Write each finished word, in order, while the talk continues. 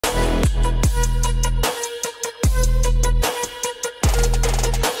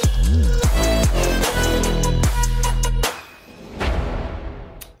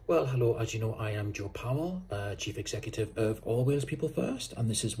Well, hello, as you know, I am Joe Powell, Chief Executive of All Wales People First, and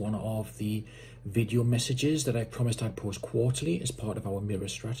this is one of the video messages that I promised I'd post quarterly as part of our Mirror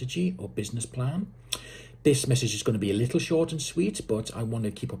strategy or business plan. This message is going to be a little short and sweet, but I want to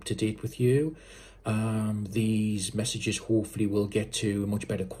keep up to date with you. These messages hopefully will get to much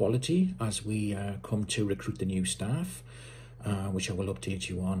better quality as we come to recruit the new staff, which I will update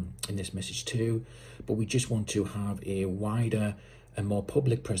you on in this message too. But we just want to have a wider and more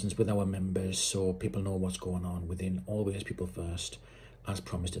public presence with our members so people know what's going on within All Wales People First as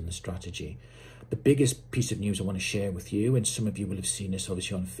promised in the strategy. The biggest piece of news I want to share with you, and some of you will have seen this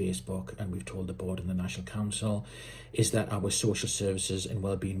obviously on Facebook and we've told the board and the National Council, is that our Social Services and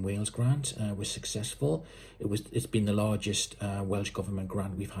Wellbeing Wales grant was successful. It's been the largest Welsh Government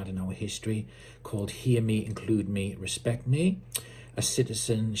grant we've had in our history, called Hear Me, Include Me, Respect Me, a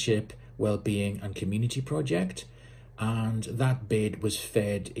citizenship, wellbeing and community project. And that bid was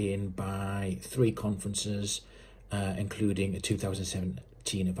fed in by 3 conferences, including a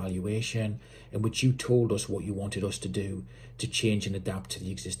 2017 evaluation, in which you told us what you wanted us to do to change and adapt to the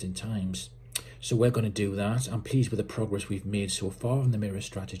existing times. So we're going to do that. I'm pleased with the progress we've made so far in the Mirror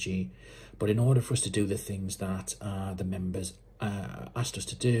strategy, but in order for us to do the things that the members asked us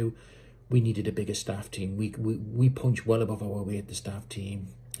to do, we needed a bigger staff team. We punch well above our weight, the staff team.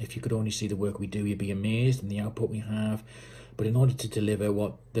 If you could only see the work we do, you'd be amazed in the output we have. But in order to deliver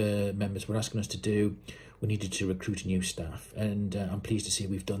what the members were asking us to do, we needed to recruit new staff. And I'm pleased to see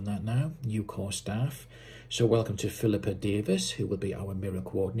we've done that now, new core staff. So welcome to Philippa Davis, who will be our Mirror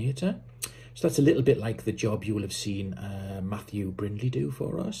coordinator. So that's a little bit like the job you will have seen Matthew Brindley do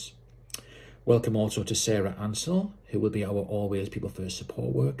for us. Welcome also to Sarah Ansell, who will be our All Wales People First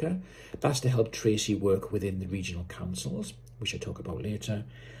support worker. That's to help Tracy work within the regional councils, which I'll talk about later.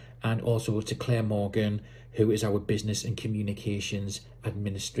 And also to Claire Morgan, who is our Business and Communications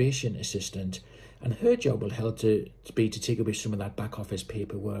Administration Assistant. And her job will help to take away some of that back office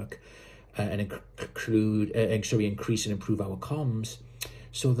paperwork and increase and improve our comms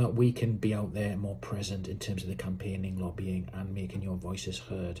so that we can be out there more present in terms of the campaigning, lobbying and making your voices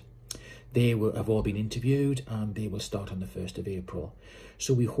heard. They have all been interviewed and they will start on the 1st of April.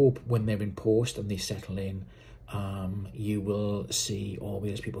 So we hope when they're in post and they settle in, you will see All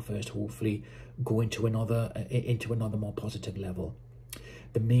Wales People First hopefully go into another more positive level.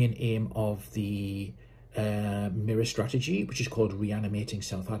 The main aim of the Mirror strategy, which is called Reanimating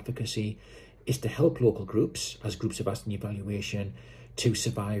Self-Advocacy, is to help local groups, as groups have asked in the evaluation, to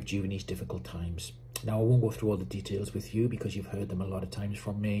survive during these difficult times. Now, I won't go through all the details with you because you've heard them a lot of times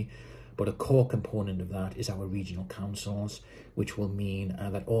from me, but a core component of that is our regional councils, which will mean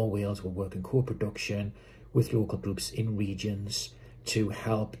that All Wales will work in co-production with local groups in regions to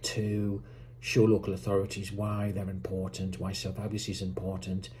help to show local authorities why they're important, why self-advocacy is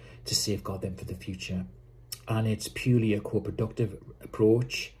important, to safeguard them for the future. And it's purely a co-productive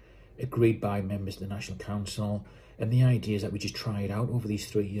approach agreed by members of the National Council. And the idea is that we just try it out over these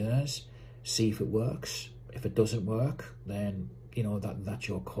 3 years, see if it works. If it doesn't work, then, you know, that's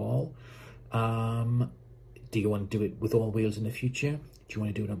your call. Do you want to do it with All Wales in the future? Do you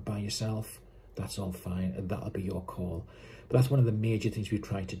want to do it by yourself? That's all fine, and that'll be your call. But that's one of the major things we've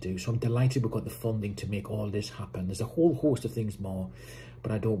tried to do. So I'm delighted we've got the funding to make all this happen. There's a whole host of things more,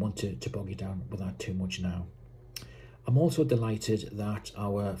 but I don't want to bog you down with that too much now. I'm also delighted that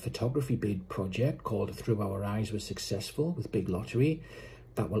our photography bid project called Through Our Eyes was successful with Big Lottery.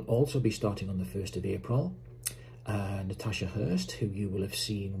 That will also be starting on the 1st of April. Natasha Hurst, who you will have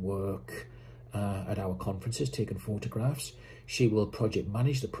seen work at our conferences, taking photographs, she will project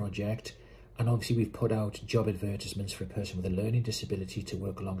manage the project. And obviously we've put out job advertisements for a person with a learning disability to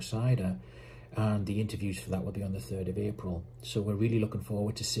work alongside her. And the interviews for that will be on the 3rd of April. So we're really looking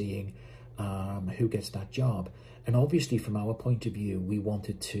forward to seeing who gets that job. And obviously from our point of view, we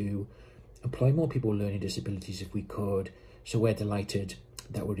wanted to employ more people with learning disabilities if we could. So we're delighted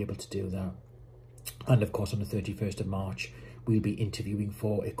that we're able to do that. And of course, on the 31st of March, we'll be interviewing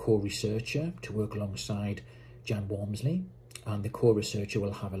for a co-researcher to work alongside Jan Walmsley. And the co-researcher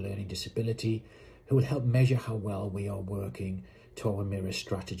will have a learning disability who will help measure how well we are working to our Mirror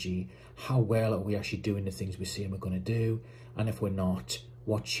strategy. How well are we actually doing the things we're saying we're going to do? And if we're not,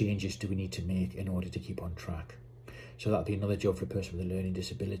 what changes do we need to make in order to keep on track? So that'll be another job for a person with a learning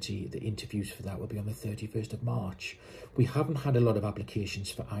disability. The interviews for that will be on the 31st of March. We haven't had a lot of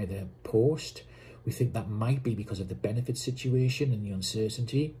applications for either post. We think that might be because of the benefit situation and the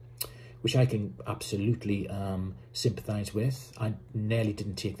uncertainty, which I can absolutely sympathise with. I nearly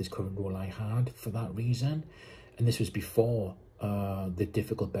didn't take this current role I had for that reason. And this was before the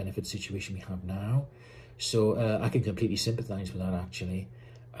difficult benefit situation we have now. So I can completely sympathise with that, actually.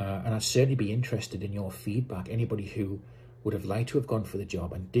 And I'd certainly be interested in your feedback. Anybody who would have liked to have gone for the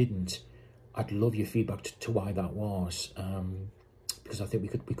job and didn't, I'd love your feedback to why that was, because I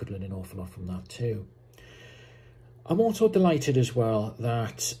think we could learn an awful lot from that too. I'm also delighted as well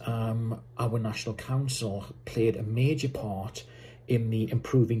that our National Council played a major part in the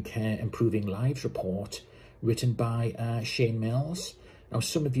Improving Care, Improving Lives report written by Shane Mills. Now,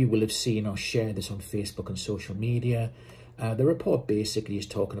 some of you will have seen or shared this on Facebook and social media. The report basically is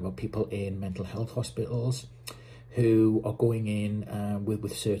talking about people in mental health hospitals who are going in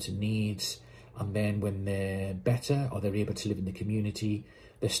with certain needs, and then when they're better or they're able to live in the community,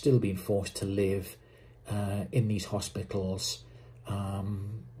 they're still being forced to live in these hospitals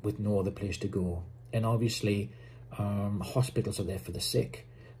with no other place to go. And obviously, hospitals are there for the sick.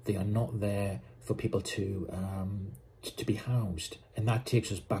 They are not there for people to be housed. And that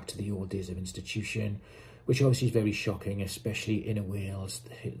takes us back to the old days of institution, which obviously is very shocking, especially in a Wales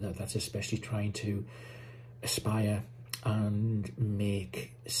that's especially trying to aspire and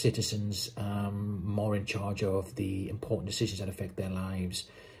make citizens more in charge of the important decisions that affect their lives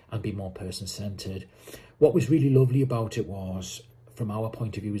and be more person-centred. What was really lovely about it was, from our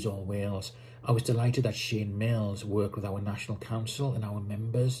point of view as All Wales, I was delighted that Shane Mills worked with our National Council and our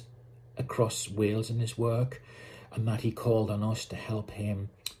members across Wales in this work, and that he called on us to help him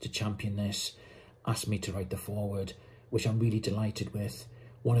to champion this, asked me to write the foreword, which I'm really delighted with.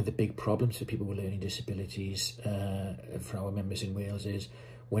 One of the big problems for people with learning disabilities, for our members in Wales, is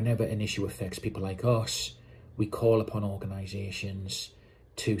whenever an issue affects people like us, we call upon organisations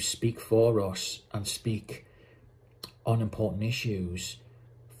to speak for us and speak on important issues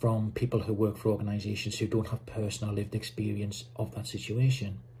from people who work for organisations who don't have personal lived experience of that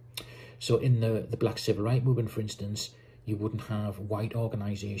situation. So in the Black Civil Rights Movement, for instance, you wouldn't have white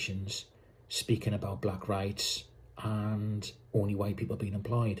organisations speaking about black rights and only white people being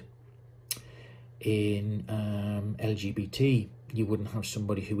employed. In LGBT, you wouldn't have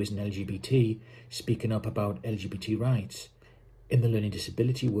somebody who isn't LGBT speaking up about LGBT rights. In the learning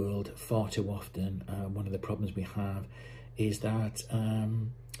disability world, far too often, one of the problems we have is that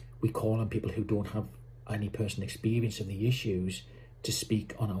we call on people who don't have any personal experience of the issues to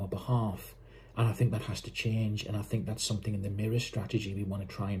speak on our behalf. And I think that has to change, and I think that's something in the Mirror strategy we want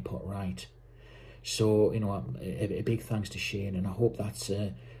to try and put right. So, you know, a big thanks to Shane, and I hope that's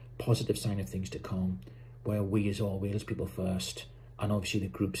a positive sign of things to come, where we as All Wales People First, and obviously the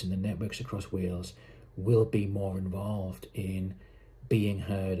groups and the networks across Wales, will be more involved in being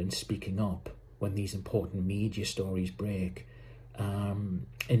heard and speaking up when these important media stories break,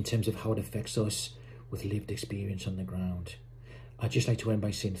 in terms of how it affects us with lived experience on the ground. I'd just like to end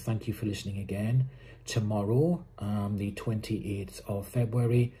by saying thank you for listening again. Tomorrow, the 28th of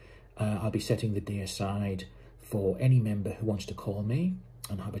February, I'll be setting the day aside for any member who wants to call me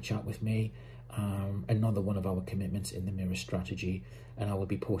and have a chat with me. Another one of our commitments in the Mirror strategy, and I will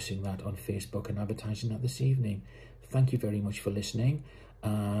be posting that on Facebook and advertising that this evening. Thank you very much for listening.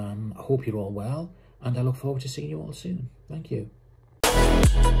 I hope you're all well, and I look forward to seeing you all soon. Thank you.